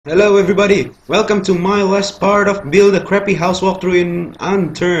Hello everybody, welcome to my last part of Build a Crappy House walkthrough in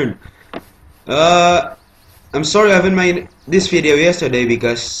Unturned. I'm sorry I haven't made this video yesterday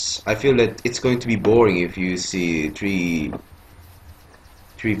because I feel that it's going to be boring if you see three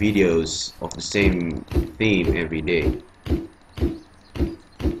videos of the same theme every day.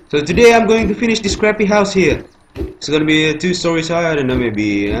 So today I'm going to finish this crappy house here. It's gonna be 2 stories high, I don't know,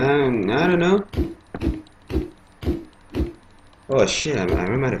 maybe, I don't know. Oh shit, I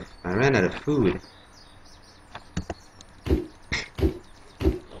ran out of food.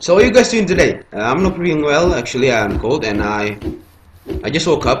 So what are you guys doing today? I'm not feeling well, actually I'm cold and I just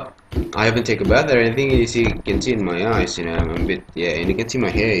woke up. I haven't taken a bath or anything. You can see in my eyes, you know, I'm a bit, yeah, and you can see my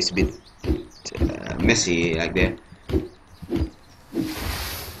hair is a bit messy like that.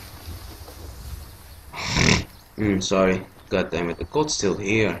 Sorry, god damn it, the cold's still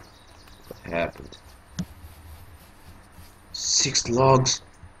here. What happened? 6 logs.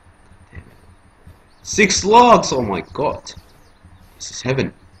 6 logs! Oh my god. This is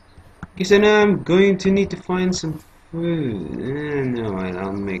heaven. Guess then I'm going to need to find some food. No,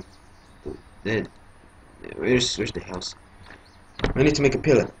 I'll make that. Where's the house? I need to make a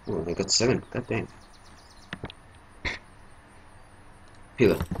pillar. Oh, I got 7. God damn.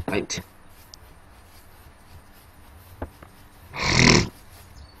 Pillar. Right.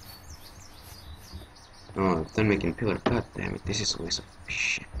 Oh, I'm done making pillar. God damn it, this is a waste of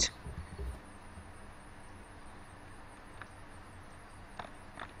shit.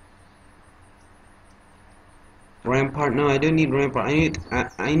 Rampart? No, I don't need rampart.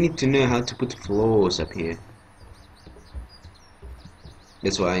 I need to know how to put floors up here.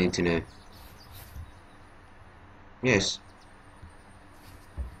 That's what I need to know. Yes.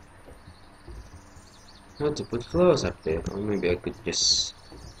 How to put floors up there. Or maybe I could just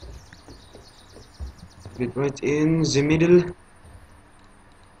put it right in the middle.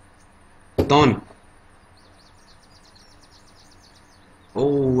 Done.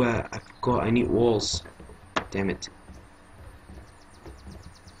 Oh, I forgot. I need walls. Damn it.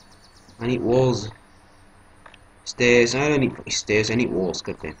 I need walls. Stairs. I don't need stairs. I need walls.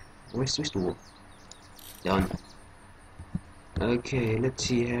 God damn. Where's the wall? Done. Okay, let's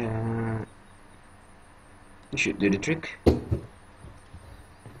see. We should do the trick.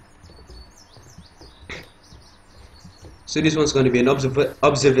 So this one's going to be an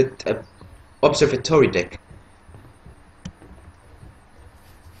observatory deck.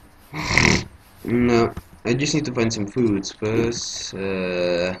 No, I just need to find some foods first.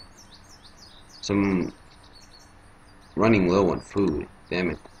 Some running low on food. Damn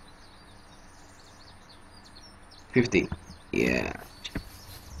it. 50. Yeah.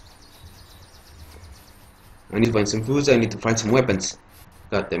 I need to find some foods. I need to find some weapons.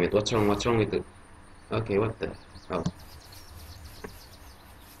 God damn it. What's wrong? What's wrong with it? Okay, what the hell?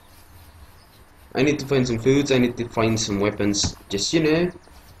 I need to find some foods. I need to find some weapons. Just, you know,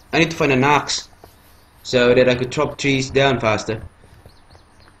 I need to find an axe so that I could chop trees down faster.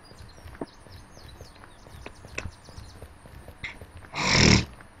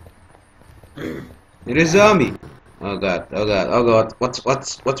 It is a zombie. Oh god, oh god, oh god. What's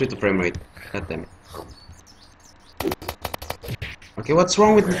with the frame rate? God damn it. Okay, what's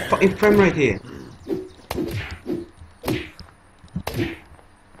wrong with the fucking frame rate here?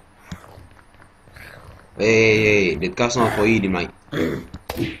 Hey, dit kan snel voor jullie, mate.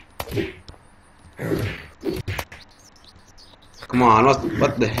 Come on,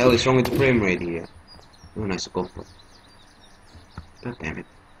 what the hell is wrong with the frame rate here? Oh, nice, go for it. God damn it.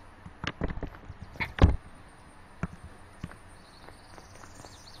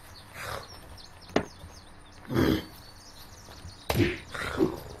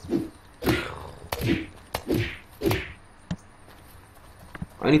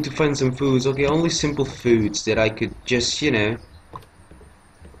 I need to find some foods. Okay, only simple foods that I could just, you know.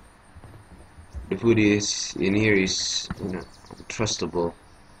 The food is in here is, you know, trustable.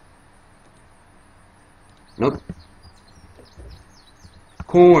 Nope.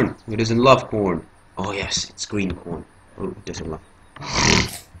 Corn. Who doesn't love corn? Oh yes, it's green corn. Oh, it doesn't love.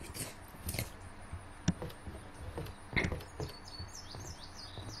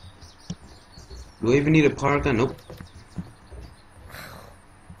 Do I even need a power gun? Nope.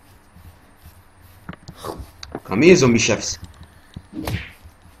 Come here, zombie chefs.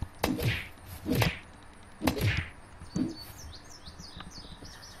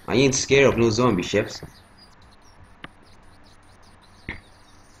 I ain't scared of no zombie chefs.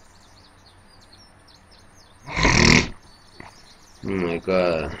 Oh my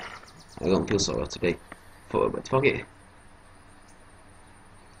god. I don't feel so well today. But fuck it.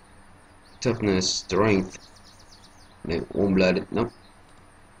 Toughness, strength. No, warm-blooded. Nope.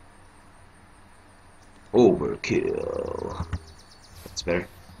 kill. That's better.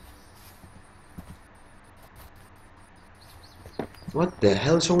 What the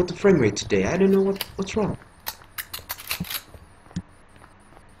hell is wrong with the frame rate today? I don't know what's wrong.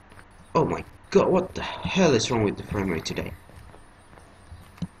 Oh my god, what the hell is wrong with the frame rate today?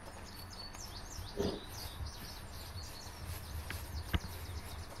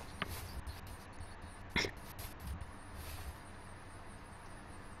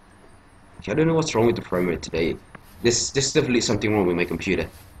 I don't know what's wrong with the frame rate today. This is definitely something wrong with my computer.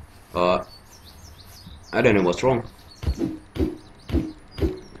 I don't know what's wrong.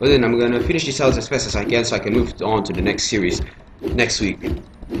 Well then, I'm gonna finish this house as fast as I can so I can move on to the next series next week.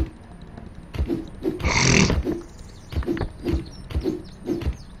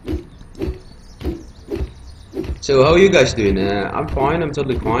 So how are you guys doing? I'm fine. I'm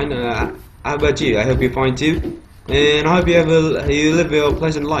totally fine. How about you? I hope you're fine too, and I hope you live a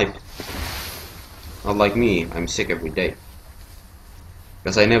pleasant life. Not like me. I'm sick every day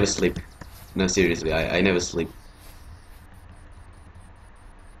because I never sleep. No, seriously, I never sleep.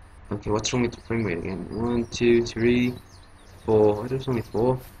 Okay, what's wrong with the frame rate again? 1, 2, 3, 4. There's only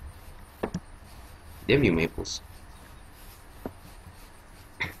 4. Damn you, Maples.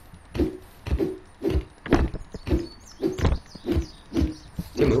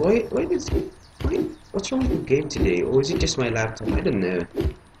 Tell me, what's wrong with the game today? Or is it just my laptop? I don't know.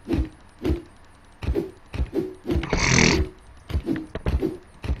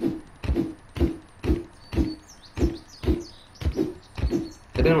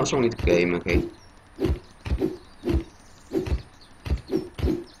 I don't know what's wrong with the game, okay.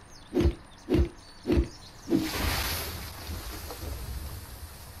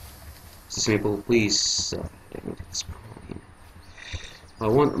 Maple, please. I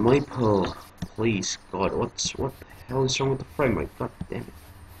want my pearl, please. God, what the hell is wrong with the frame rate? God damn it!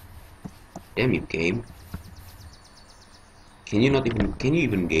 Damn you, game. Can you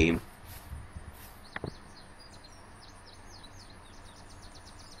even game?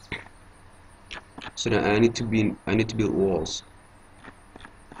 So now I need to build walls.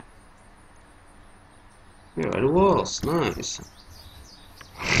 Here are the walls. Nice.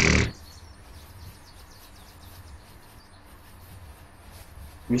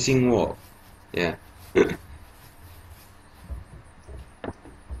 Missing wall. Yeah.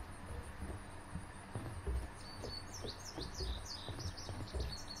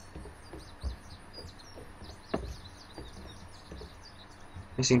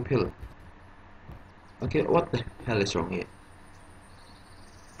 Missing pillar. Okay, what the hell is wrong here?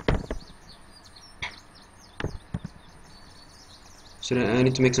 So I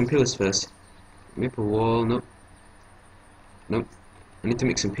need to make some pillars first. Maple wall, nope. Nope. I need to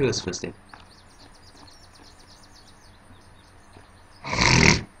make some pillars first then.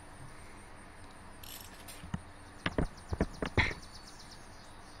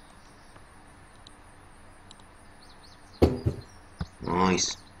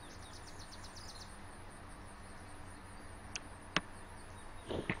 Nice.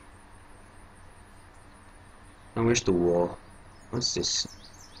 Now where's the wall? What's this?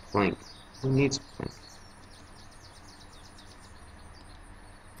 Plank. Who needs plank?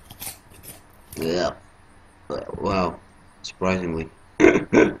 Yeah. Wow. Surprisingly.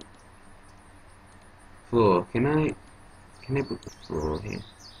 Floor. Can I put the floor here?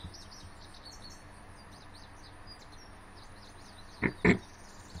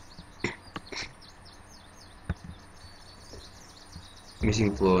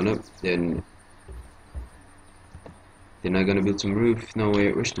 Missing floor. Nope. Then I'm gonna build some roof. No,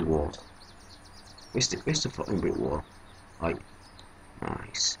 where's the wall? Where's the fucking brick wall?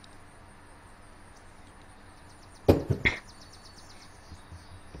 Nice.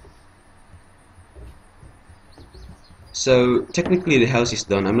 So technically the house is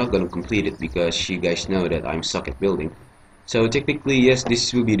done. I'm not gonna complete it because you guys know that I'm suck at building. So technically, yes,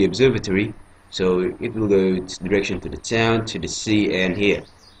 this will be the observatory. So it will go direction to the town, to the sea, and here,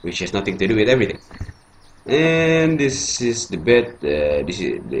 which has nothing to do with everything. And this is the bed. This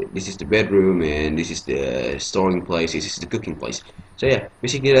is the bedroom, and this is the storing place. This is the cooking place. So yeah,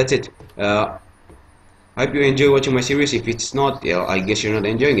 basically that's it. I hope you enjoy watching my series. If it's not, yeah, I guess you're not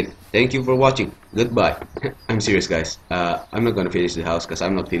enjoying it. Thank you for watching. Goodbye. I'm serious, guys. I'm not gonna finish the house because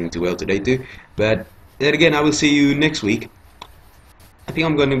I'm not feeling too well today too. But then again, I will see you next week. I think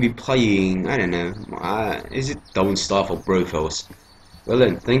I'm gonna be playing. I don't know. Is it Don't Starve or Brothos? Well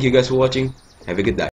then, thank you guys for watching. Have a good day.